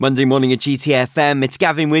Monday morning at GTFM, it's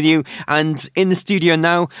Gavin with you, and in the studio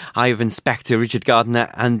now I have Inspector Richard Gardner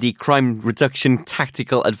and the Crime Reduction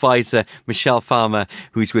Tactical Advisor Michelle Farmer,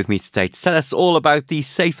 who's with me today to tell us all about the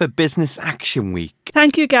Safer Business Action Week.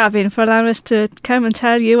 Thank you, Gavin, for allowing us to come and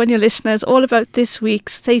tell you and your listeners all about this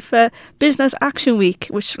week's Safer Business Action Week,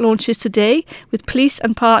 which launches today with police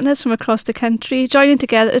and partners from across the country joining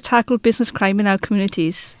together to tackle business crime in our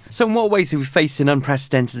communities. So in what ways are we facing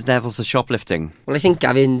unprecedented levels of shoplifting? Well, I think,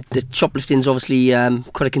 Gavin, the shoplifting is obviously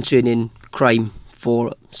quite a concerning crime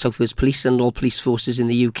for South Wales Police and all police forces in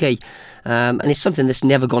the UK. And it's something that's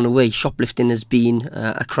never gone away. Shoplifting has been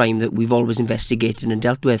a crime that we've always investigated and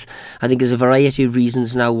dealt with. I think there's a variety of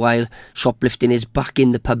reasons now why shoplifting is back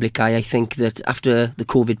in the public eye. I think that after the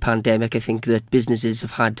COVID pandemic, I think that businesses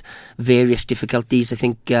have had various difficulties. I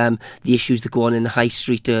think the issues that go on in the high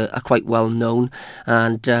street are quite well known,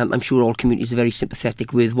 and I'm sure all communities are very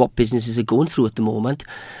sympathetic with what businesses are going through at the moment,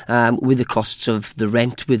 with the costs of the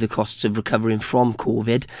rent, with the costs of recovering from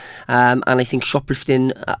COVID. And I think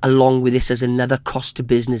shoplifting, along with this as another cost to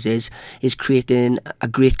businesses, is creating a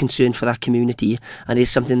great concern for that community, and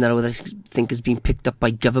is something that I think has been picked up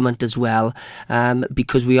by government as well,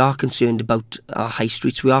 because we are concerned about our high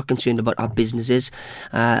streets, we are concerned about our businesses.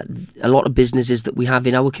 A lot of businesses that we have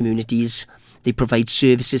in our communities, they provide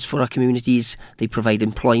services for our communities, they provide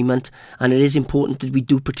employment, and it is important that we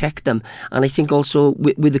do protect them. And I think also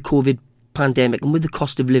with the COVID pandemic and with the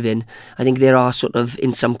cost of living, I think there are sort of,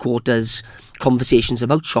 in some quarters, conversations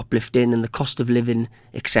about shoplifting and the cost of living,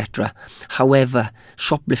 etc. However,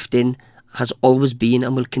 shoplifting has always been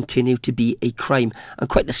and will continue to be a crime, and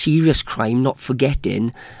quite a serious crime, not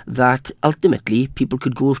forgetting that ultimately people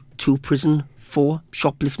could go to prison for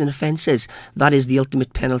shoplifting offences. That is the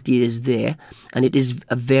ultimate penalty, is there, and it is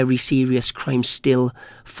a very serious crime still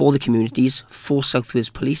for the communities, for South Wales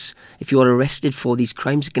Police. If you are arrested for these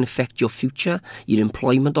crimes, it can affect your future, your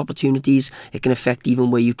employment opportunities, it can affect even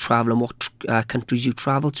where you travel and what countries you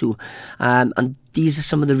travel to, and these are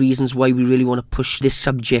some of the reasons why we really want to push this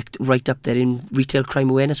subject right up there in Retail Crime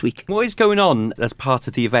Awareness Week. What is going on as part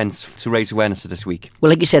of the events to raise awareness of this week? Well,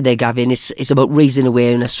 like you said there, Gavin, it's about raising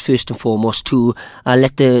awareness first and foremost to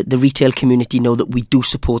let the retail community know that we do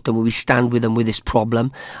support them, we stand with them with this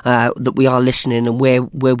problem, that we are listening, and where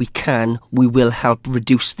we can, we will help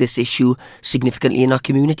reduce this issue significantly in our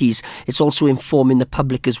communities. It's also informing the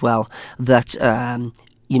public as well that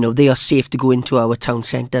they are safe to go into our town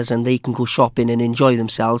centres and they can go shopping and enjoy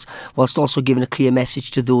themselves, whilst also giving a clear message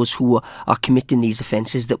to those who are committing these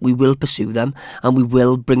offences that we will pursue them and we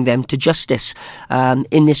will bring them to justice.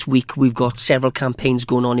 In this week, we've got several campaigns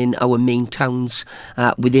going on in our main towns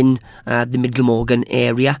within the Mid Glamorgan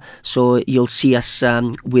area. So you'll see us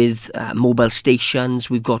with mobile stations.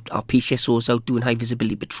 We've got our PCSOs out doing high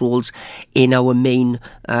visibility patrols in our main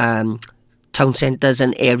town centres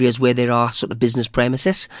and areas where there are sort of business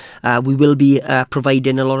premises. We will be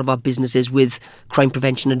providing a lot of our businesses with crime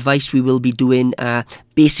prevention advice. We will be doing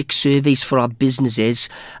basic surveys for our businesses,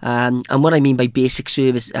 and what I mean by basic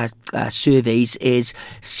surveys is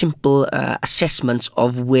simple assessments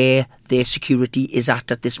of where their security is at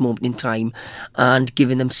this moment in time, and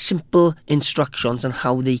giving them simple instructions on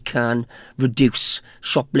how they can reduce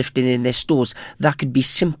shoplifting in their stores. That could be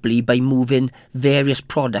simply by moving various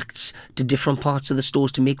products to different parts of the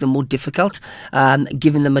stores to make them more difficult,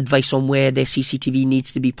 giving them advice on where their CCTV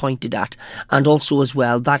needs to be pointed at, and also as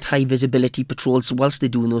well that high visibility patrols, whilst they're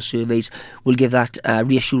doing those surveys, will give that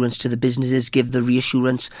reassurance to the businesses, give the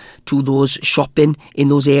reassurance to those shopping in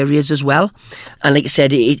those areas as well. And like I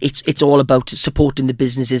said, it's all about supporting the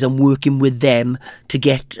businesses and working with them to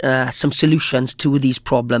get some solutions to these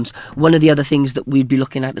problems. One of the other things that we'd be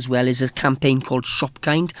looking at as well is a campaign called Shop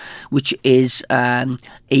Kind, which is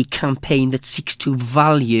a campaign that seeks to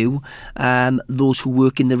value those who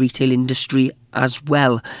work in the retail industry as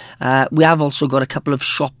well. We have also got a couple of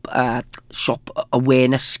shop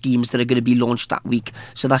awareness schemes that are going to be launched that week,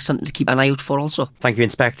 so that's something to keep an eye out for also. Thank you,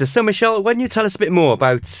 Inspector. So Michelle, why don't you tell us a bit more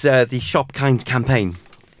about the Shop Kind campaign?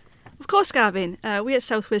 Of course, Gavin, we at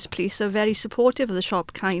South Wales Police are very supportive of the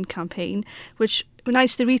Shop Kind campaign, which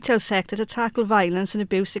unites the retail sector to tackle violence and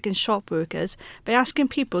abuse against shop workers by asking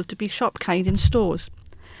people to be shop kind in stores.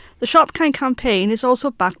 The Shop Kind campaign is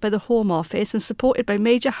also backed by the Home Office and supported by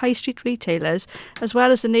major high street retailers as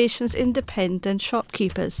well as the nation's independent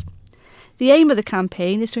shopkeepers. The aim of the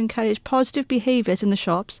campaign is to encourage positive behaviours in the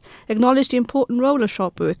shops, acknowledge the important role of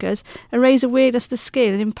shop workers and raise awareness of the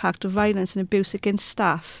scale and impact of violence and abuse against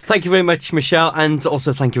staff. Thank you very much, Michelle, and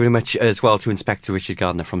also thank you very much as well to Inspector Richard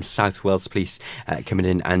Gardner from South Wales Police coming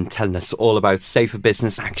in and telling us all about Safer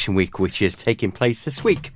Business Action Week, which is taking place this week.